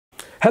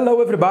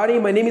Hello everybody,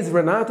 my name is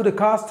Renato de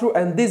Castro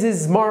and this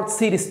is Smart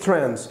City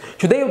Trends.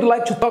 Today I would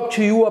like to talk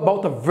to you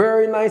about a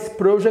very nice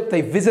project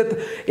I visit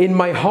in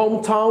my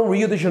hometown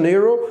Rio de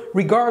Janeiro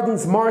regarding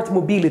smart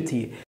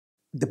mobility.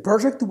 The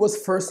project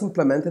was first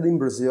implemented in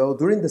Brazil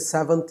during the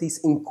 70s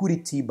in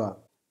Curitiba.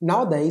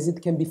 Nowadays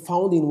it can be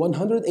found in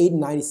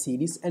 189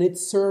 cities and it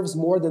serves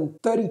more than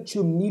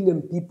 32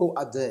 million people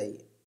a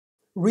day.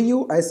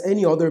 Rio, as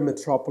any other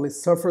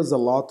metropolis, suffers a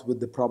lot with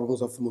the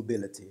problems of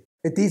mobility.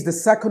 It is the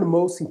second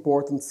most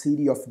important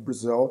city of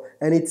Brazil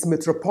and its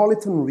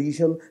metropolitan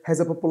region has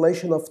a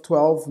population of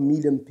 12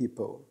 million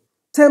people.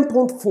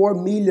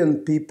 10.4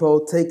 million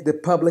people take the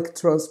public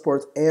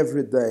transport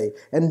every day,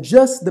 and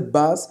just the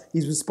bus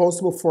is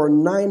responsible for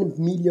 9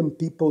 million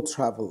people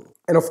traveling.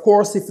 And of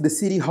course, if the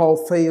city hall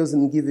fails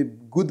and gives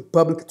good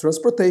public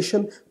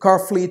transportation, car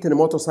fleet and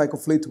motorcycle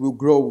fleet will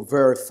grow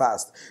very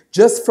fast.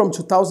 Just from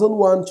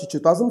 2001 to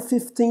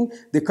 2015,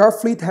 the car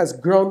fleet has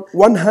grown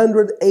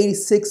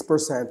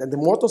 186% and the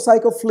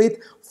motorcycle fleet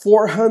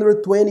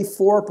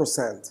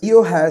 424%.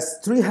 Rio has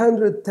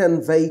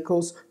 310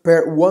 vehicles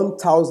per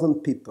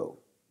 1,000 people.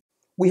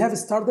 We have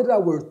started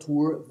our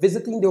tour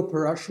visiting the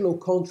Operational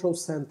Control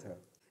Center.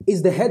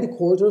 It's the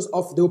headquarters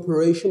of the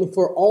operation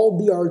for all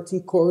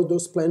BRT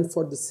corridors planned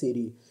for the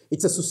city.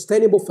 It's a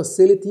sustainable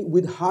facility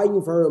with high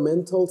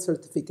environmental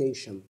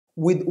certification,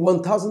 with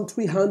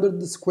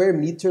 1,300 square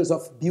meters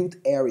of built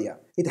area.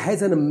 It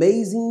has an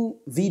amazing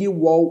video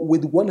wall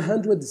with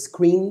 100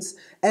 screens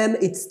and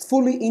it's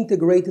fully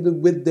integrated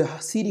with the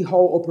City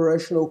Hall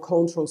Operational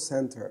Control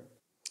Center.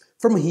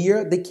 From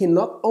here, they can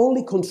not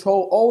only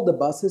control all the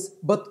buses,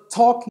 but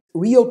talk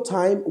real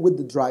time with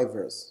the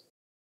drivers.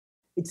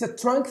 It's a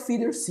trunk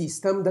feeder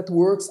system that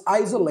works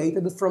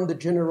isolated from the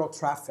general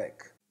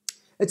traffic.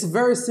 It's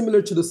very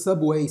similar to the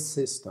subway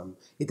system.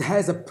 It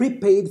has a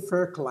prepaid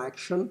fare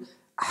collection,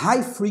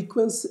 high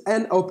frequency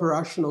and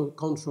operational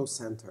control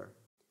center.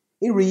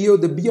 In Rio,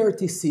 the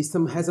BRT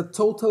system has a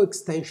total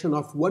extension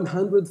of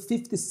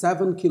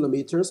 157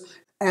 kilometers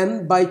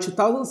and by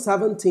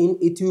 2017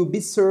 it will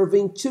be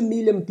serving 2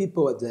 million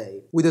people a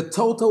day, with a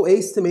total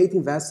estimated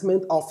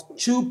investment of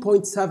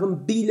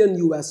 $2.7 billion.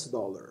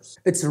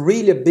 It's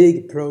really a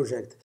big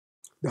project.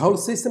 The whole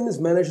system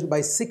is managed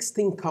by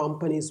 16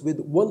 companies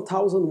with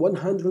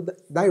 1,100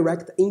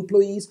 direct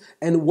employees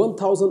and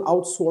 1,000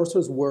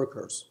 outsourcers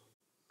workers.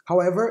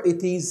 However,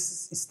 it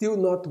is still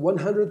not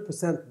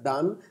 100%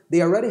 done.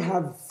 They already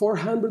have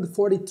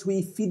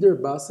 443 feeder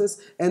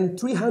buses and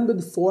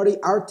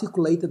 340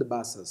 articulated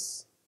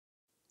buses.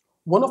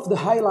 One of the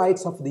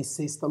highlights of these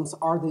systems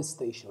are the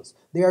stations.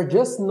 They are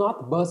just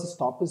not bus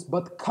stops,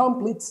 but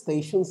complete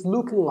stations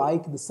looking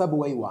like the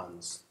subway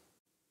ones.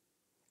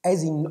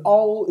 As in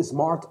all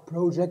smart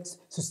projects,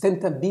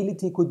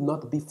 sustainability could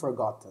not be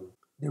forgotten.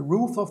 The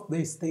roof of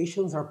the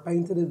stations are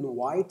painted in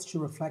white to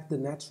reflect the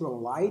natural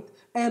light,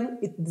 and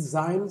its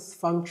designs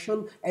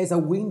function as a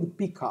wind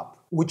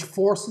pickup, which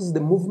forces the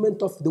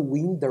movement of the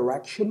wind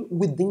direction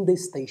within the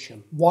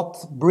station.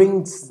 What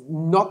brings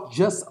not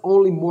just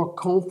only more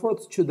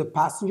comfort to the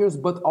passengers,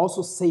 but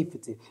also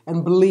safety.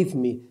 And believe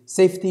me,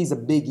 safety is a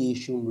big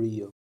issue in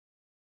Rio.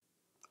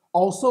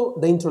 Also,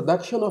 the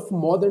introduction of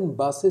modern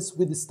buses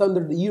with the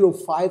standard Euro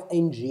 5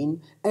 engine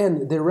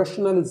and the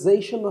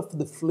rationalization of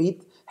the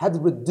fleet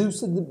had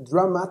reduced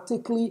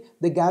dramatically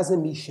the gas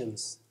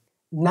emissions.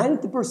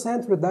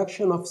 90%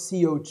 reduction of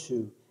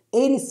CO2,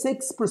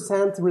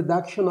 86%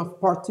 reduction of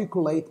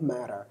particulate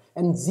matter,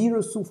 and zero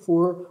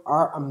sulfur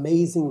are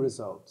amazing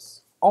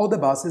results. All the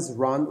buses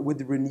run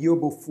with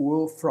renewable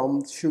fuel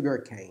from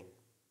sugarcane.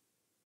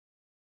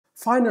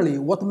 Finally,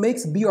 what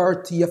makes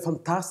BRT a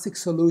fantastic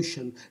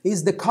solution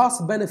is the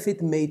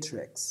cost-benefit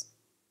matrix.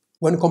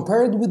 When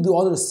compared with the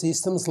other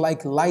systems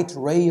like light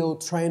rail,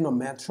 train or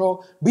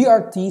metro,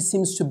 BRT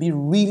seems to be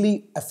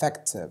really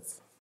effective.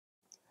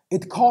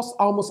 It costs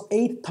almost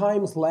 8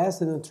 times less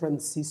than a train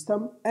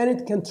system and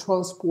it can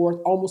transport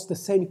almost the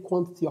same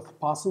quantity of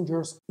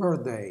passengers per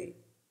day.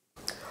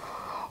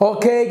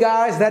 Okay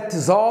guys, that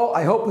is all.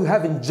 I hope you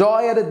have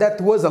enjoyed it.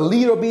 That was a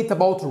little bit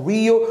about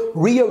Rio.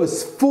 Rio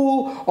is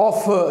full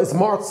of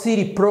smart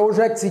city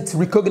projects. It's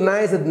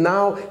recognized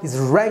now, is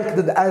ranked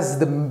as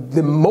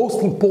the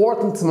most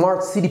important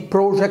smart city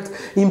project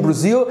in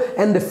Brazil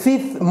and the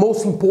 5th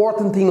most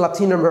important in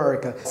Latin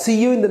America. See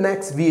you in the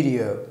next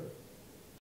video.